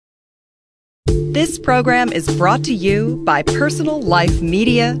This program is brought to you by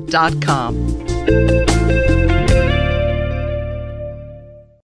PersonalLifeMedia.com.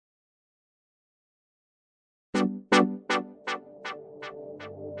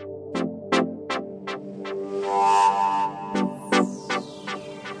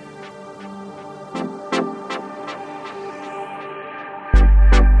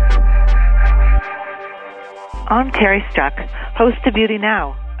 I'm Terry Struck, host of Beauty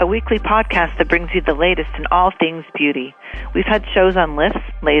Now, a weekly podcast that brings you the latest in all things beauty. We've had shows on lifts,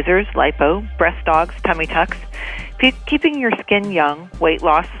 lasers, lipo, breast dogs, tummy tucks, keeping your skin young, weight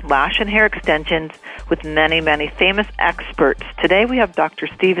loss, lash and hair extensions with many, many famous experts. Today we have Dr.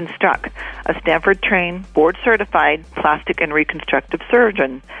 Stephen Struck, a Stanford-trained, board-certified plastic and reconstructive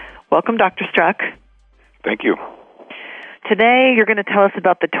surgeon. Welcome, Dr. Struck. Thank you. Today you're going to tell us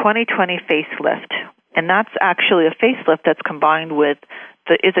about the 2020 facelift. And that's actually a facelift that's combined with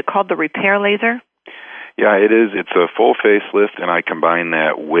is it called the repair laser? Yeah, it is. It's a full facelift, and I combine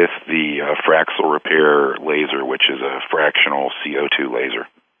that with the Fraxel repair laser, which is a fractional CO2 laser.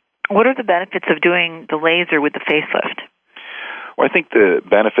 What are the benefits of doing the laser with the facelift? Well, I think the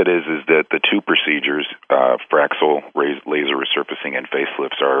benefit is that the two procedures, Fraxel laser resurfacing and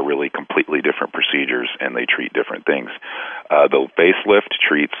facelifts, are really completely different procedures, and they treat different things. The facelift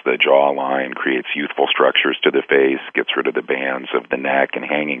treats the jawline, creates youthful structures to the face, gets rid of the bands of the neck and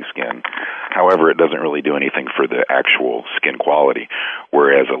hanging skin. However, it doesn't really do anything for the actual skin quality,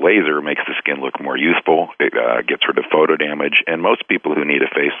 whereas a laser makes the skin look more youthful. It gets rid of photo damage, and most people who need a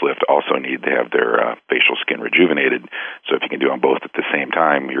facelift also need to have their facial skin rejuvenated. So if you can do them both at the same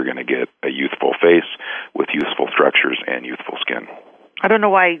time, you're going to get a youthful face with youthful structures and youthful skin. I don't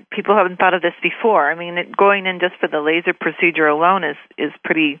know why people haven't thought of this before. I mean, going in just for the laser procedure alone is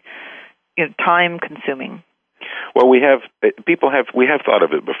pretty time consuming. Well, we have thought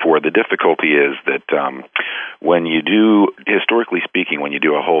of it before. The difficulty is that when you do, historically speaking, when you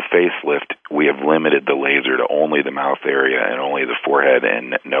do a whole facelift, we have limited the laser to only the mouth area and only the forehead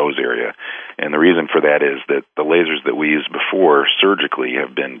and nose area. And the reason for that is that the lasers that we used before surgically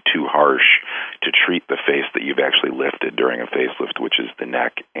have been too harsh to treat the face that you've actually lifted during a facelift, which is the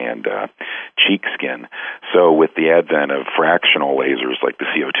neck and cheek skin. So with the advent of fractional lasers like the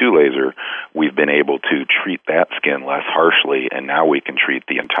CO2 laser, we've been able to treat that skin less harshly, and now we can treat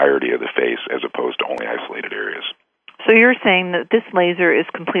the entirety of the face as opposed to only isolated areas. So you're saying that this laser is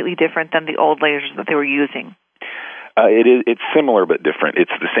completely different than the old lasers that they were using? It's similar but different.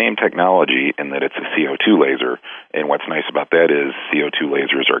 It's the same technology in that it's a CO2 laser, and what's nice about that is CO2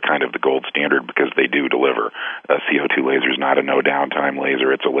 lasers are kind of the gold standard because they do deliver. A CO2 laser is not a no-downtime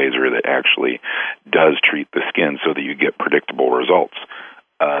laser. It's a laser that actually does treat the skin so that you get predictable results.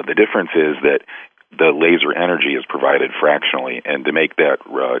 The difference is that the laser energy is provided fractionally, and to make that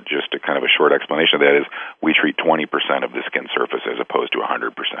just a kind of a short explanation of that is we treat 20% of the skin surface as opposed to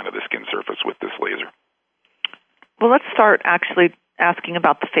 100% of the skin surface with this laser. Well, let's start actually asking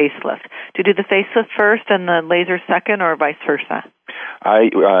about the facelift. Do you do the facelift first and the laser second, or vice versa?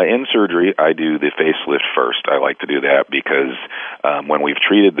 In surgery, I do the facelift first. I like to do that because when we've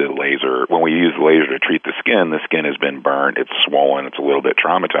treated the laser, when we use the laser to treat the skin has been burned, it's swollen, it's a little bit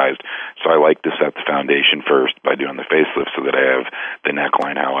traumatized. So I like to set the foundation first by doing the facelift so that I have the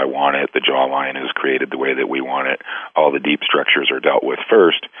neckline how I want it, the jawline is created the way that we want it, all the deep structures are dealt with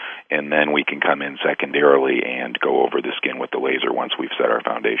first, and then we can come in secondarily and go over the skin with the laser once we've set our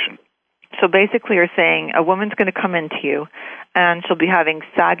foundation. So basically you're saying a woman's going to come into you and she'll be having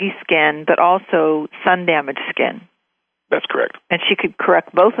saggy skin but also sun-damaged skin. That's correct. And she could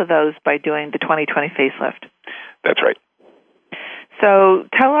correct both of those by doing the 2020 facelift. That's right. So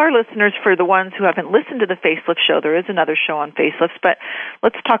tell our listeners, for the ones who haven't listened to the facelift show, there is another show on facelifts, but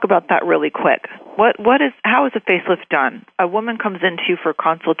let's talk about that really quick. How is a facelift done? A woman comes into you for a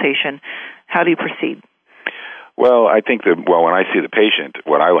consultation. How do you proceed? Well, I think when I see the patient,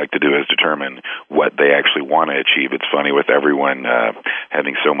 what I like to do is determine what they actually want to achieve. It's funny, with everyone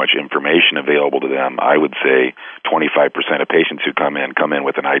having so much information available to them, I would say 25% of patients who come in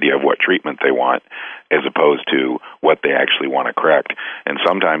with an idea of what treatment they want as opposed to what they actually want to correct. And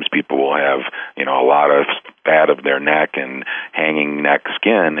sometimes people will have, a lot of fat of their neck and hanging neck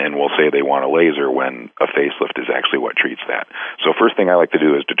skin and will say they want a laser when a facelift is actually what treats that. So first thing I like to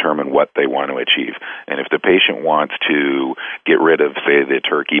do is determine what they want to achieve. And if the patient wants to get rid of, say, the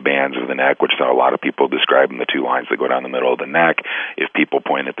turkey bands of the neck, which a lot of people describe in the two lines that go down the middle of the neck, if people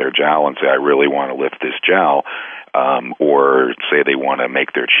point at their jowl and say, I really want to lift this jowl, or say they want to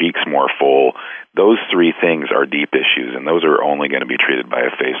make their cheeks more full, those three things are deep issues, and those are only going to be treated by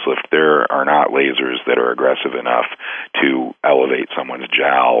a facelift. There are not lasers that are aggressive enough to elevate someone's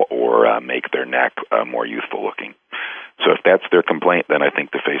jowl or or make their neck more youthful looking. So if that's their complaint, then I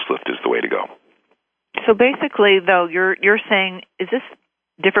think the facelift is the way to go. So basically, though, you're saying, is this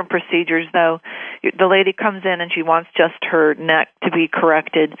different procedures, though? The lady comes in and she wants just her neck to be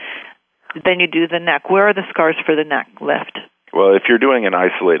corrected. Then you do the neck. Where are the scars for the neck lift? Well, if you're doing an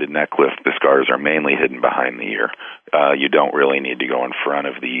isolated neck lift, the scars are mainly hidden behind the ear. You don't really need to go in front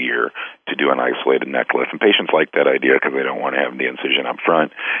of the ear to do an isolated neck lift. And patients like that idea because they don't want to have the incision up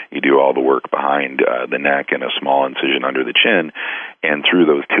front. You do all the work behind the neck and a small incision under the chin. And through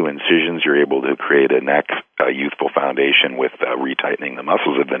those two incisions, you're able to create a neck youthful foundation with retightening the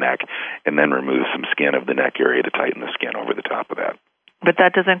muscles of the neck and then remove some skin of the neck area to tighten the skin over the top of that. But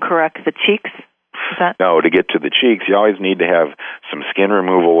that doesn't correct the cheeks? No, to get to the cheeks, you always need to have some skin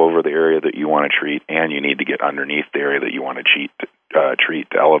removal over the area that you want to treat, and you need to get underneath the area that you want to treat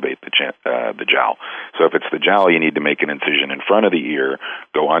to elevate the jowl. So if it's the jowl, you need to make an incision in front of the ear,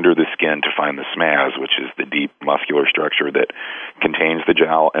 go under the skin to find the SMAS, which is the deep muscular structure that contains the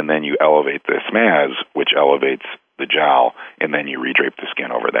jowl, and then you elevate the SMAS, which elevates the jowl, and then you redrape the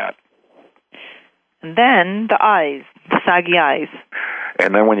skin over that. And then the eyes, the saggy eyes.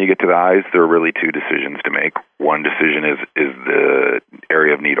 And then when you get to the eyes, there are really two decisions to make. One decision is the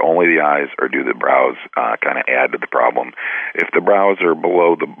area of need only the eyes, or do the brows kind of add to the problem? If the brows are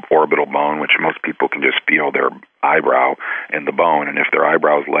below the orbital bone, which most people can just feel their eyebrow and the bone, and if their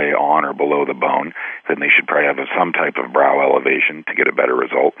eyebrows lay on or below the bone, then they should probably have some type of brow elevation to get a better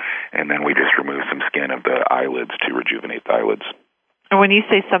result. And then we just remove some skin of the eyelids to rejuvenate the eyelids. And when you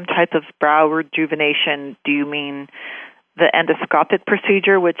say some type of brow rejuvenation, do you mean the endoscopic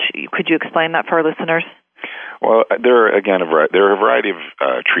procedure, which could you explain that for our listeners? Well, there are a variety of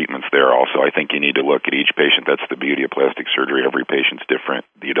treatments there also. I think you need to look at each patient. That's the beauty of plastic surgery. Every patient's different.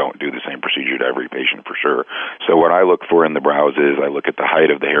 You don't do the same procedure to every patient for sure. So what I look for in the brows is I look at the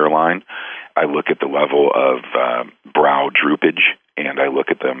height of the hairline, I look at the level of brow droopage, and I look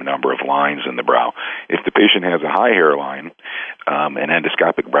at the number of lines in the brow. If the patient has a high hairline, an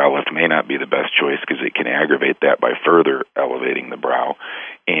endoscopic brow lift may not be the best choice because it can aggravate that by further elevating the brow.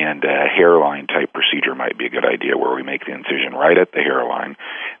 And a hairline-type procedure might be a good idea where we make the incision right at the hairline.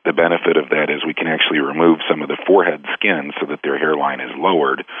 The benefit of that is we can actually remove some of the forehead skin so that their hairline is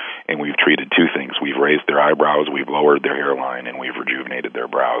lowered, and we've treated two things. We've raised their eyebrows, we've lowered their hairline, and we've rejuvenated their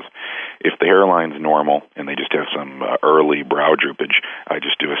brows. If the hairline's normal and they just have some early brow droopage, I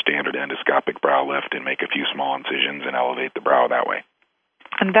just do a standard endoscopic brow lift and make a few small incisions and elevate the brow that way.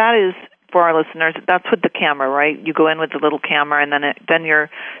 And that is, for our listeners, that's with the camera, right? You go in with the little camera, and then your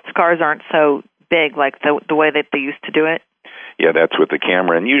scars aren't so big like the way that they used to do it? Yeah, that's with the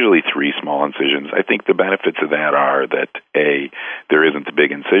camera, and usually 3 small incisions. I think the benefits of that are that, A, there isn't a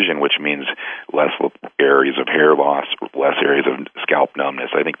big incision, which means less areas of hair loss, less areas of scalp numbness.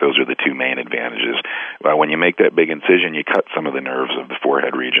 I think those are the 2 main advantages. When you make that big incision, you cut some of the nerves of the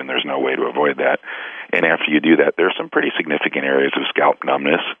forehead region. There's no way to avoid that. And after you do that, there's some pretty significant areas of scalp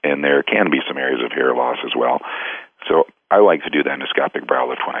numbness, and there can be some areas of hair loss as well. So I like to do the endoscopic brow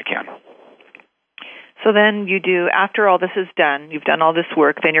lift when I can. So then you do, after all this is done, you've done all this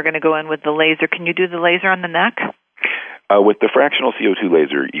work, then you're going to go in with the laser. Can you do the laser on the neck? With the fractional CO2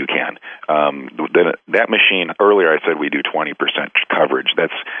 laser, you can. That machine, earlier I said we do 20% coverage.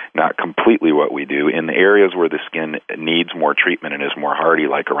 That's not completely what we do. In the areas where the skin needs more treatment and is more hardy,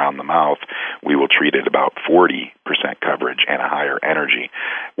 like around the mouth, we will treat it about 40% coverage and a higher energy.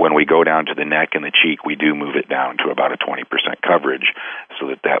 When we go down to the neck and the cheek, we do move it down to about a 20% coverage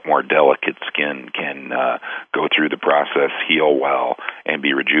so that more delicate skin can go through the process, heal well, and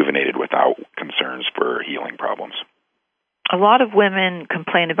be rejuvenated without concerns for healing problems. A lot of women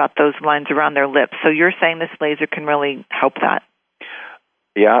complain about those lines around their lips, so you're saying this laser can really help that?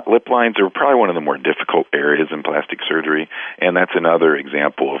 Yeah, lip lines are probably one of the more difficult areas in plastic surgery, and that's another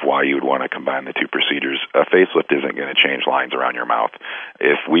example of why you would want to combine the 2 procedures. A facelift isn't going to change lines around your mouth.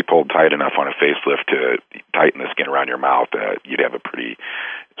 If we pulled tight enough on a facelift to tighten the skin around your mouth, you'd have a pretty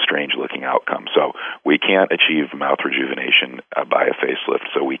strange-looking outcome. So we can't achieve mouth rejuvenation by a facelift,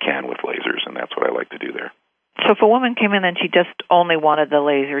 so we can with lasers, and that's what I like to do there. So if a woman came in and she just only wanted the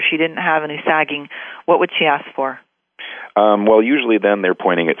laser, she didn't have any sagging, what would she ask for? Well, usually then they're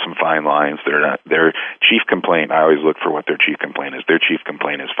pointing at some fine lines. Their chief complaint, I always look for what their chief complaint is. Their chief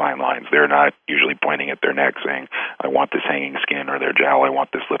complaint is fine lines. They're not usually pointing at their neck saying, I want this hanging skin, or their jowl, I want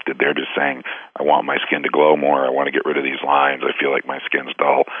this lifted. They're just saying, I want my skin to glow more. I want to get rid of these lines. I feel like my skin's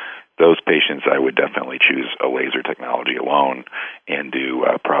dull. Those patients, I would definitely choose a laser technology alone and do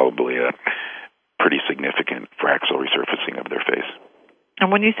probably a pretty significant fraxal resurfacing of their face.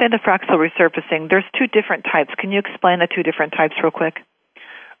 And when you say the fraxal resurfacing, there's 2 different types. Can you explain the 2 different types real quick?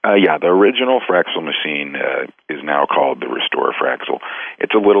 Yeah, the original Fraxel machine is now called the Restore Fraxel.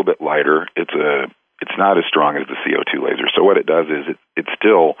 It's a little bit lighter. It's not as strong as the CO2 laser. So what it does is it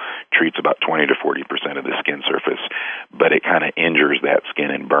still treats about 20 to 40% of the skin surface, but it kind of injures that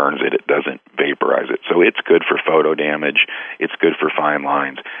skin and burns it. It doesn't vaporize it. So it's good for photo damage. It's good for fine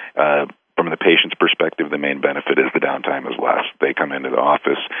lines. From the patient's perspective, the main benefit is the downtime is less. They come into the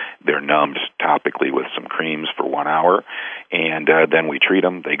office, they're numbed topically with some creams for 1 hour, and then we treat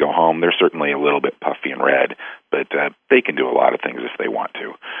them. They go home. They're certainly a little bit puffy and red, but they can do a lot of things if they want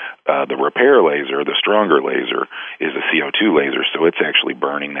to. The repair laser, the stronger laser, is a CO2 laser, so it's actually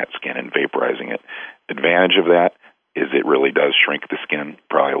burning that skin and vaporizing it. Advantage of that is it really does shrink the skin,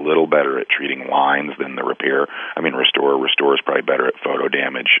 probably a little better at treating lines than the repair. I mean, Restore is probably better at photo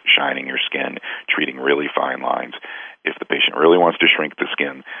damage, shining your skin, treating really fine lines. If the patient really wants to shrink the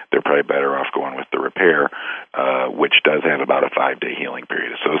skin, they're probably better off going with the repair, which does have about a 5-day healing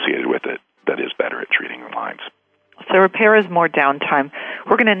period associated with it that is better at treating the lines. So repair is more downtime.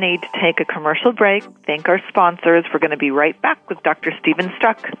 We're going to need to take a commercial break, thank our sponsors. We're going to be right back with Dr. Stephen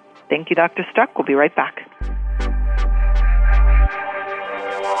Struck. Thank you, Dr. Struck. We'll be right back.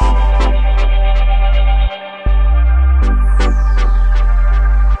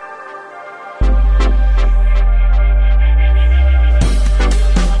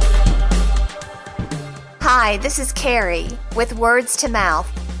 Hi, this is Carrie with Words to Mouth,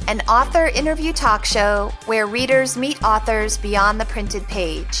 an author interview talk show where readers meet authors beyond the printed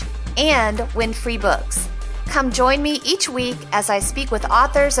page and win free books. Come join me each week as I speak with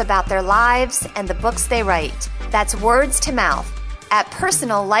authors about their lives and the books they write. That's Words to Mouth at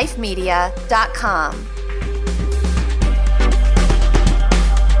personallifemedia.com.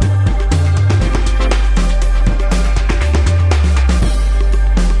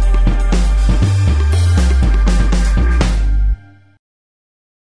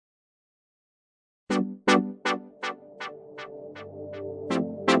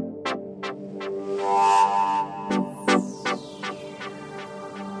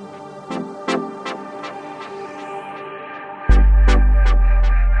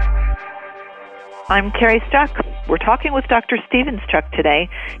 I'm Carrie Struck. We're talking with Dr. Stephen Struck today.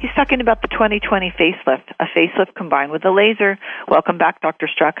 He's talking about the 2020 facelift, a facelift combined with a laser. Welcome back, Dr.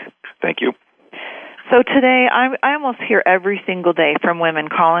 Struck. Thank you. So today, I almost hear every single day from women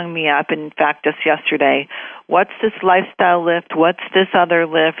calling me up. In fact, just yesterday, what's this lifestyle lift? What's this other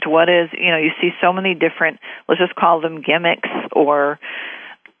lift? What is, you see so many different, let's just call them gimmicks or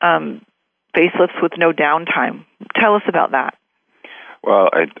facelifts with no downtime. Tell us about that. Well,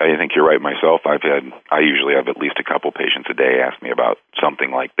 I think you're right myself. I usually have at least a couple patients a day ask me about something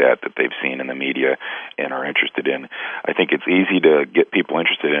like that they've seen in the media and are interested in. I think it's easy to get people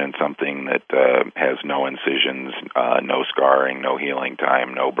interested in something that has no incisions, no scarring, no healing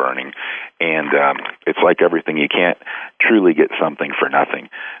time, no burning. And it's like everything. You can't truly get something for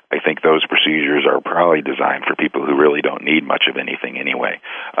nothing. I think those procedures are probably designed for people who really don't need much of anything anyway.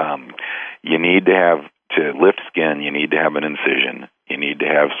 You need to lift skin, you need to have an incision. You need to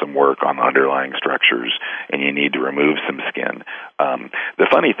have some work on the underlying structures, and you need to remove some skin. The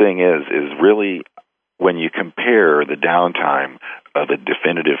funny thing is really when you compare the downtime of a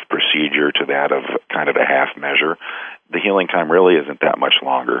definitive procedure to that of kind of a half measure, the healing time really isn't that much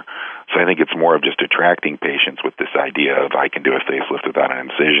longer. So I think it's more of just attracting patients with this idea of I can do a facelift without an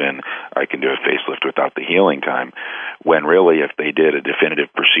incision, I can do a facelift without the healing time, when really if they did a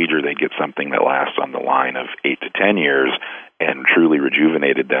definitive procedure, they'd get something that lasts on the line of 8 to 10 years and truly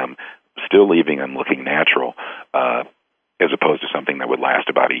rejuvenated them, still leaving them looking natural, as opposed to something that would last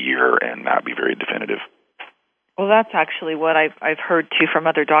about a year and not be very definitive. Well, that's actually what I've heard too from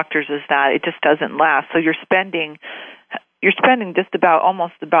other doctors is that it just doesn't last. So you're spending just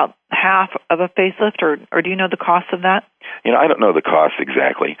almost about half of a facelift, or do you know the cost of that? I don't know the cost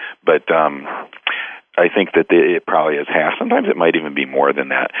exactly, but I think that it probably is half. Sometimes it might even be more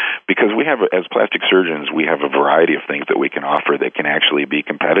than that, because we have, as plastic surgeons, we have a variety of things that we can offer that can actually be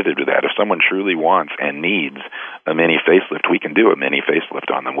competitive to that. If someone truly wants and needs a mini facelift, we can do a mini facelift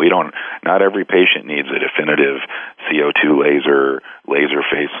on them. Not every patient needs a definitive CO2 laser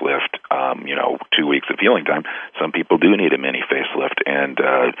facelift, 2 weeks of healing time. Some people do need a mini facelift, and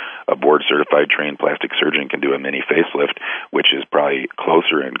a board-certified trained plastic surgeon can do a mini facelift, which is probably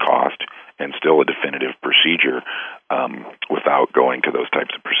closer in cost and still a definitive procedure without going to those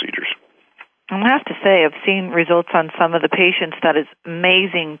types of procedures. I have to say, I've seen results on some of the patients that is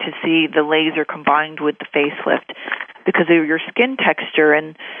amazing to see the laser combined with the facelift because of your skin texture.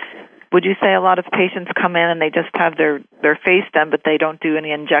 And would you say a lot of patients come in and they just have their face done, but they don't do any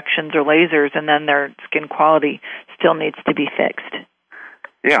injections or lasers, and then their skin quality still needs to be fixed?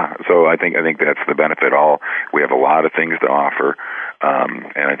 Yeah, so I think that's the benefit. We have a lot of things to offer,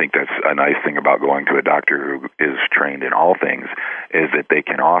 and I think that's a nice thing about going to a doctor who is trained in all things, is that they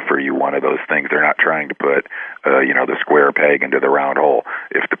can offer you one of those things. They're not trying to put, the square peg into the round hole.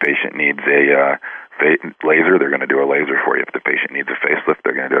 If the patient needs a laser, they're going to do a laser for you. If the patient needs a facelift,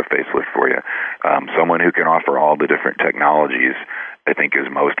 they're going to do a facelift for you. Someone who can offer all the different technologies, I think, is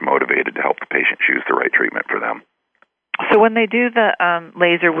most motivated to help the patient choose the right treatment for them. So when they do the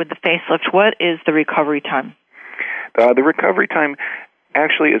laser with the facelift, what is the recovery time? The recovery time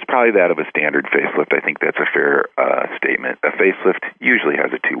actually is probably that of a standard facelift. I think that's a fair statement. A facelift usually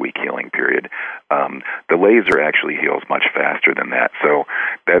has a 2-week healing period. The laser actually heals much faster than that. So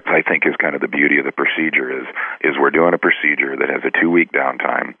that, I think, is kind of the beauty of the procedure is we're doing a procedure that has a 2-week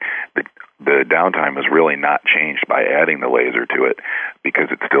downtime. The downtime is really not changed by adding the laser to it because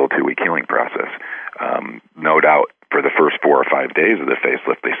it's still a 2-week healing process. No doubt, for the first 4 or 5 days of the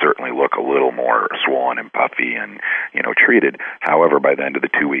facelift, they certainly look a little more swollen and puffy and, treated. However, by the end of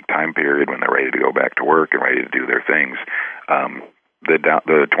the 2-week time period, when they're ready to go back to work and ready to do their things, the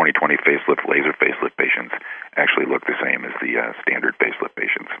 2020 laser facelift patients actually look the same as the standard facelift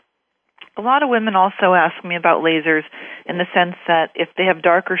patients. A lot of women also ask me about lasers in the sense that if they have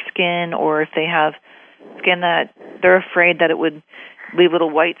darker skin or if they have skin that they're afraid that it would leave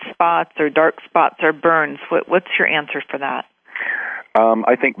little white spots or dark spots or burns. What's your answer for that?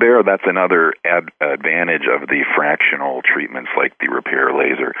 I think that's another advantage of the fractional treatments like the repair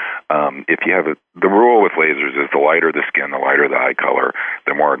laser. If you have the rule with lasers is the lighter the skin, the lighter the eye color,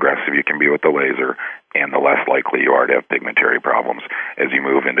 the more aggressive you can be with the laser, and the less likely you are to have pigmentary problems. As you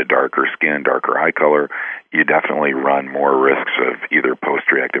move into darker skin, darker eye color, you definitely run more risks of either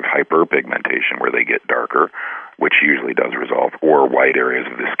post-reactive hyperpigmentation where they get darker, which usually does resolve, or white areas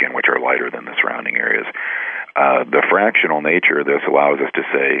of the skin which are lighter than the surrounding areas. The fractional nature of this allows us to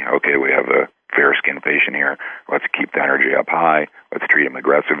say, okay, we have a fair skin patient here. Let's keep the energy up high. Let's treat them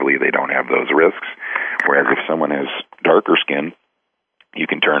aggressively. They don't have those risks. Whereas if someone has darker skin, you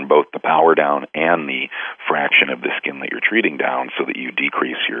can turn both the power down and the fraction of the skin that you're treating down so that you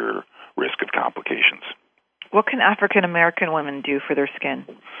decrease your risk of complications. What can African American women do for their skin?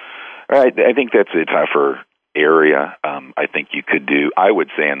 I think that's a tougher area. I think you could do, I would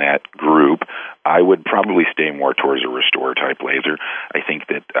say in that group, I would probably stay more towards a restore type laser. I think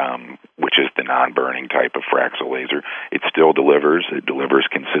that, which is the non-burning type of Fraxel laser, it still delivers. It delivers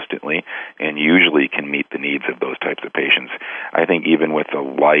consistently and usually can meet the needs of those types of patients. I think even with a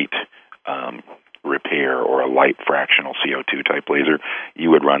light repair or a light fractional CO2 type laser, you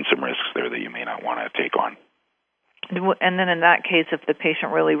would run some risks there that you may not want to take on. And then in that case, if the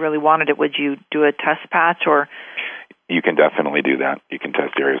patient really, really wanted it, would you do a test patch or? You can definitely do that. You can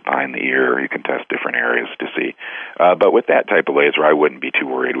test areas behind the ear. You can test different areas to see. But with that type of laser, I wouldn't be too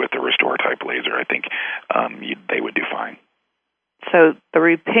worried with the restore type laser. I think they would do fine. So the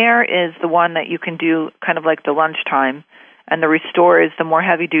repair is the one that you can do kind of like the lunchtime, and the restore is the more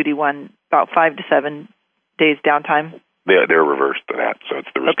heavy-duty one, about 5 to 7 days downtime? They're reversed to that. So it's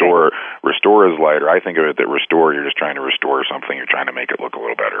the restore. Okay. Restore is lighter. I think of it that restore, you're just trying to restore something. You're trying to make it look a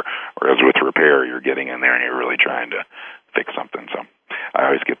little better. Whereas with repair, you're getting in there and you're really trying to fix something. So I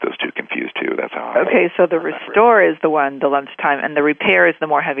always get those two confused too. That's how. Okay, so the restore is the one, the lunchtime, and the repair is the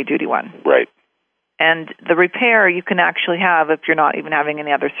more heavy-duty one. Right. And the repair you can actually have if you're not even having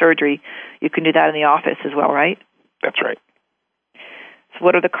any other surgery. You can do that in the office as well, right? That's right. So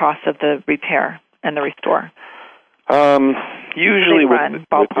what are the costs of the repair and the restore? Usually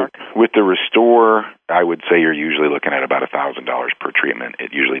with the restore, I would say you're usually looking at about $1,000 per treatment.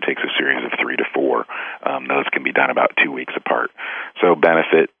 It usually takes a series of 3 to 4. Those can be done about 2 weeks apart. So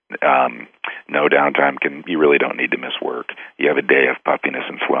benefit, no downtime. You really don't need to miss work. You have a day of puffiness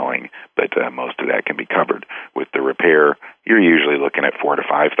and swelling, but most of that can be covered. With the repair, you're usually looking at $4,000 to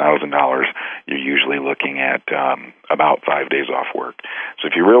 $5,000. You're usually looking at about 5 days off work. So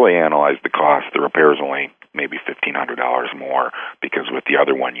if you really analyze the cost, the repair is only maybe $1,500 more, because with the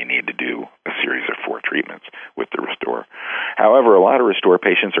other one you need to do a series of 4 treatments with the restore. However, a lot of restore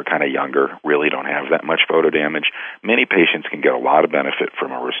patients are kind of younger, really don't have that much photo damage. Many patients can get a lot of benefit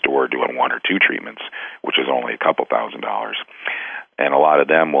from a restore doing 1 or 2 treatments, which is only a couple $1,000s. And a lot of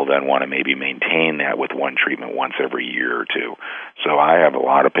them will then want to maybe maintain that with 1 treatment once every year or 2. So I have a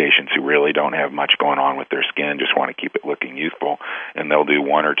lot of patients who really don't have much going on with their skin, just want to keep it looking youthful, and they'll do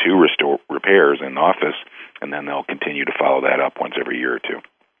 1 or 2 restore repairs in the office, and then they'll continue to follow that up once every year or 2.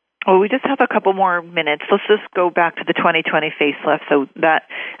 Well, we just have a couple more minutes. Let's just go back to the 2020 facelift. So is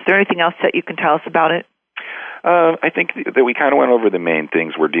there anything else that you can tell us about it? I think that we kind of went over the main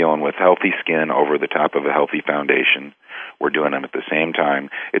things. We're dealing with healthy skin over the top of a healthy foundation. We're doing them at the same time.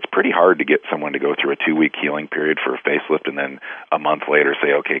 It's pretty hard to get someone to go through a 2-week healing period for a facelift and then a month later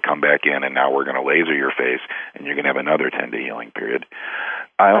say, okay, come back in and now we're going to laser your face and you're going to have another 10-day healing period.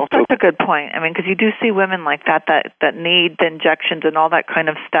 That's a good point. I mean, because you do see women like that need the injections and all that kind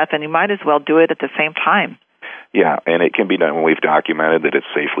of stuff, and you might as well do it at the same time. Yeah, and it can be done when we've documented that it's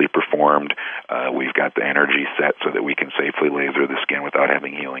safely performed. We've got the energy set so that we can safely laser the skin without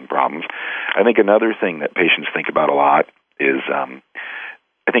having healing problems. I think another thing that patients think about a lot is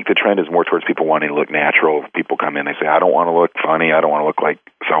I think the trend is more towards people wanting to look natural. People come in, they say, I don't want to look funny, I don't want to look like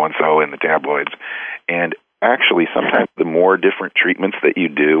so-and-so in the tabloids. And actually, sometimes the more different treatments that you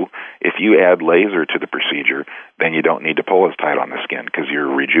do, if you add laser to the procedure, then you don't need to pull as tight on the skin because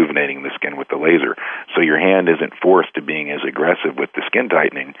you're rejuvenating the skin with the laser. So your hand isn't forced to being as aggressive with the skin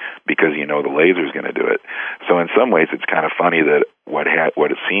tightening because you know the laser is going to do it. So in some ways, it's kind of funny that what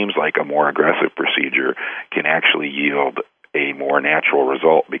it seems like a more aggressive procedure can actually yield a more natural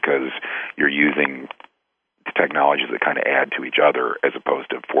result because you're using technologies that kind of add to each other as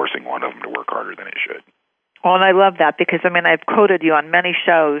opposed to forcing one of them to work harder than it should. Well, and I love that because, I mean, I've quoted you on many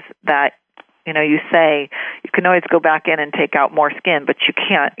shows that, you know, you say you can always go back in and take out more skin, but you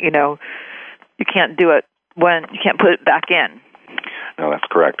can't, you know, you can't do it when you can't put it back in. No, that's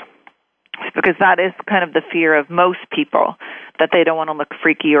correct. Because that is kind of the fear of most people, that they don't want to look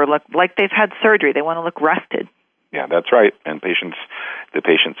freaky or look like they've had surgery. They want to look rested. Yeah, that's right. And the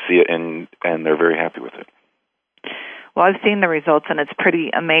patients see it and they're very happy with it. Well, I've seen the results, and it's pretty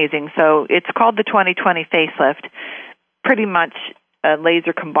amazing. So it's called the 2020 facelift, pretty much a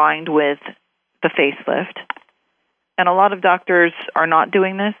laser combined with the facelift. And a lot of doctors are not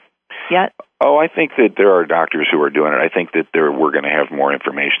doing this yet. Oh, I think that there are doctors who are doing it. I think that we're going to have more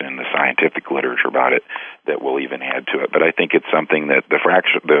information in the scientific literature about it that will even add to it. But I think it's something that the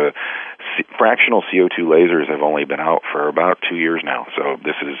fractional CO2 lasers have only been out for about 2 years now. So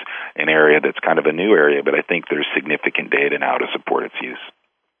this is an area that's kind of a new area, but I think there's significant data now to support its use.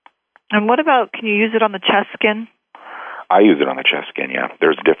 And what about, can you use it on the chest skin? I use it on the chest skin, yeah.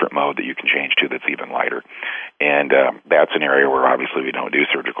 There's a different mode that you can change to that's even lighter. And that's an area where obviously we don't do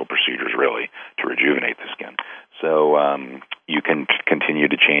surgical procedures really to rejuvenate the skin. So you can continue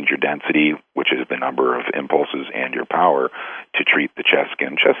to change your density, which is the number of impulses, and your power to treat the chest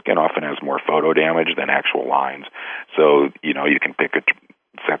skin. Chest skin often has more photo damage than actual lines. So, you know, you can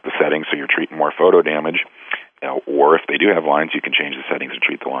set the settings so you're treating more photo damage. Or if they do have lines, you can change the settings to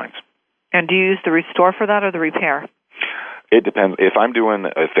treat the lines. And do you use the restore for that or the repair? It depends. If I'm doing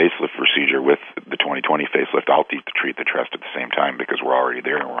a facelift procedure with the 2020 facelift, I'll treat the chest at the same time because we're already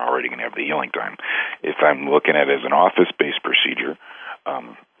there and we're already going to have the healing time. If I'm looking at it as an office-based procedure,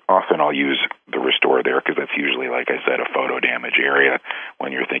 often I'll use the restore there because that's usually, like I said, a photo damage area.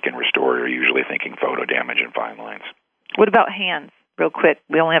 When you're thinking restore, you're usually thinking photo damage and fine lines. What about hands? Real quick,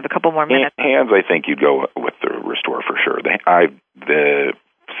 we only have a couple more minutes. Hands, I think you'd go with the restore for sure. The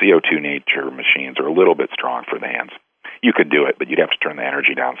CO2 nature machines are a little bit strong for the hands. You could do it, but you'd have to turn the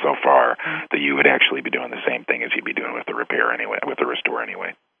energy down so far that you would actually be doing the same thing as you'd be doing with the repair anyway, with the restore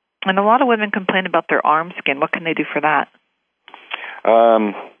anyway. And a lot of women complain about their arm skin. What can they do for that?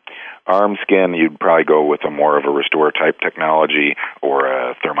 Arm skin, you'd probably go with more of a restore type technology or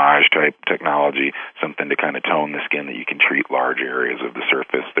a thermage type technology, something to kind of tone the skin that you can treat large areas of the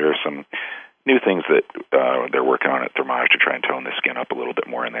surface. There are some new things that they're working on at Thermage to try and tone the skin up a little bit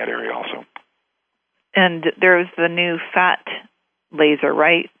more in that area also. And there's the new fat laser,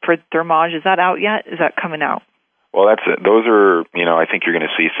 right, for Thermage. Is that out yet? Is that coming out? Well, that's it. Those are, I think you're going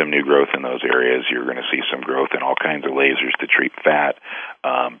to see some new growth in those areas. You're going to see some growth in all kinds of lasers to treat fat,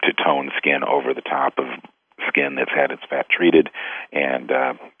 to tone skin over the top of skin that's had its fat treated. And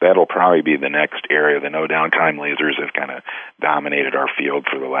that'll probably be the next area. The no downtime lasers have kind of dominated our field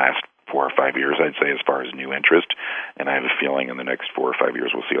for the last 4 or 5 years, I'd say, as far as new interest. And I have a feeling in the next 4 or 5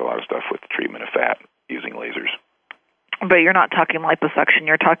 years we'll see a lot of stuff with the treatment of fat using lasers. But you're not talking liposuction.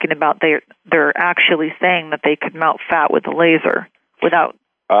 You're talking about they're actually saying that they could melt fat with a laser without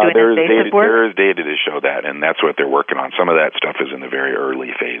doing invasive work? There is data to show that, and that's what they're working on. Some of that stuff is in the very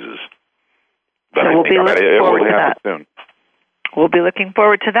early phases. But so we'll be looking forward to that. Soon. We'll be looking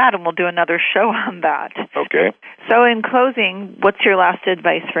forward to that, and we'll do another show on that. Okay. So in closing, what's your last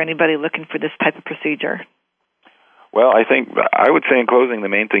advice for anybody looking for this type of procedure? Well, I would say in closing, the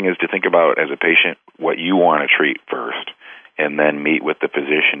main thing is to think about, as a patient, what you want to treat first, and then meet with the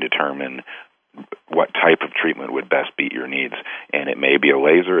physician, determine what type of treatment would best meet your needs. And it may be a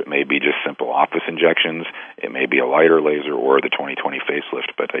laser, it may be just simple office injections, it may be a lighter laser or the 20/20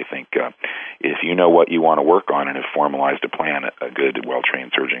 facelift. But I think if you know what you want to work on and have formalized a plan, a good,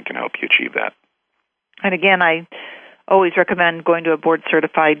 well-trained surgeon can help you achieve that. And again, I always recommend going to a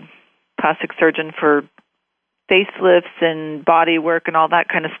board-certified plastic surgeon for facelifts and body work and all that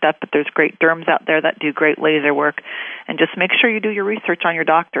kind of stuff, but there's great derms out there that do great laser work. And just make sure you do your research on your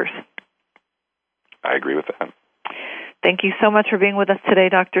doctors. I agree with that. Thank you so much for being with us today,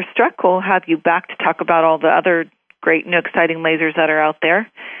 Dr. Struck. We'll have you back to talk about all the other great new exciting lasers that are out there.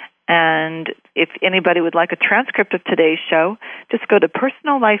 And if anybody would like a transcript of today's show, just go to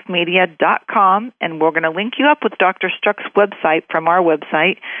personallifemedia.com, and we're going to link you up with Dr. Struck's website from our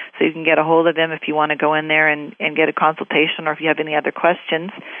website, so you can get a hold of him if you want to go in there and get a consultation, or if you have any other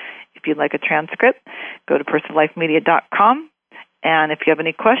questions. If you'd like a transcript, go to personallifemedia.com. And if you have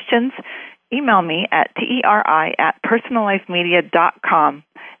any questions, email me at teri@personallifemedia.com.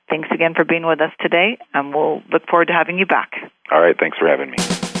 Thanks again for being with us today, and we'll look forward to having you back. All right, thanks for having me.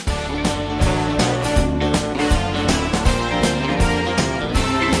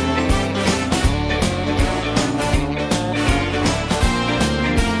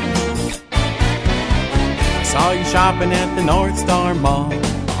 Saw you shopping at the North Star Mall.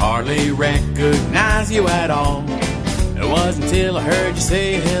 I hardly recognize you at all. It wasn't until I heard you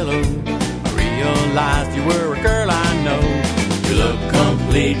say hello I realized you were a girl I know. You look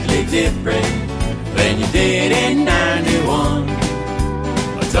completely different than you did in 91.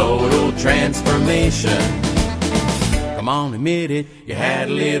 A total transformation. Come on, admit it, you had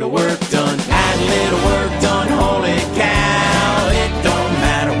a little work done. Had a little work done, holy cow. It don't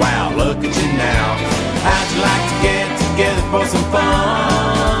matter, wow, look at you now. How'd you like to get together for some fun?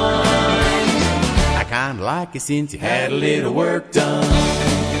 I kinda like it since you had a little work done.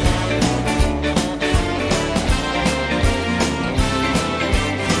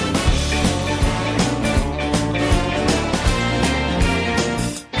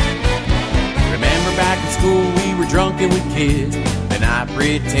 Remember back in school we were drunken with kids, and I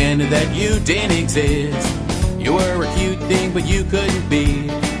pretended that you didn't exist. You were a cute thing, but you couldn't be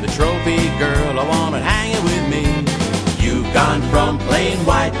the trophy girl I wanted hanging with me. You've gone from plain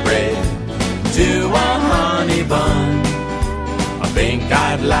white bread to a honey bun. I think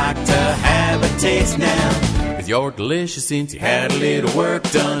I'd like to have a taste now, 'cause you're delicious since you had a little work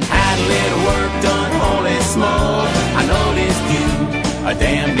done. Had a little work done, holy smoke. I noticed you, I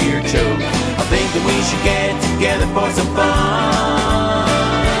damn near choke. I think that we should get together for some fun.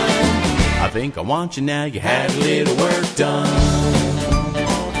 I think I want you now, you had a little work done.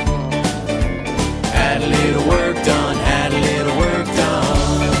 Had a little work done, had a little work done.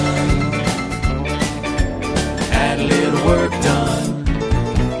 Had a little work done.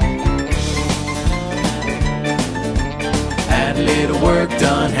 Had a little work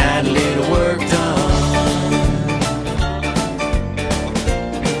done, had a little work done.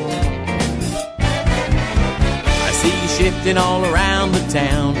 I see you shifting all around the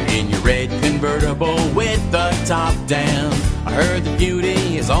town in your red convertible with the top down. I heard the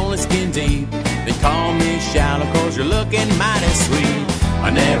beauty is only skin deep. They call me shallow 'cause you're looking mighty sweet.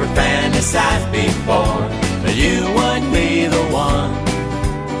 I never fantasized before that you would be the one,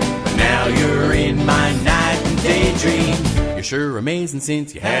 but now you're in my night and day dream. You're sure amazing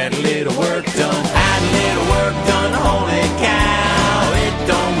since you had a little work done. Had a little work done, holy cow. It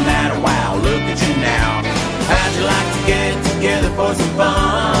don't matter, wow, look at you now. How'd you like to get together for some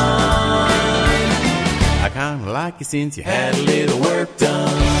fun? I kinda like you since you had a little work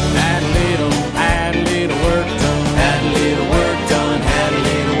done. Had a little work done. Had a little work done. Had a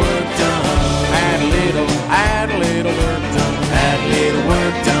little work done. Had a little work done. Had a little work done. Had a little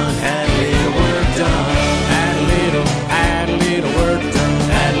work done. Had a little work done.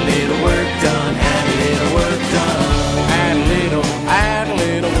 Had a little work done. Had a little work done. Had a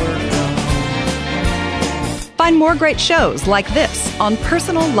little work done. Find more great shows like this on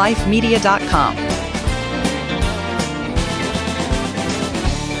personallifemedia.com.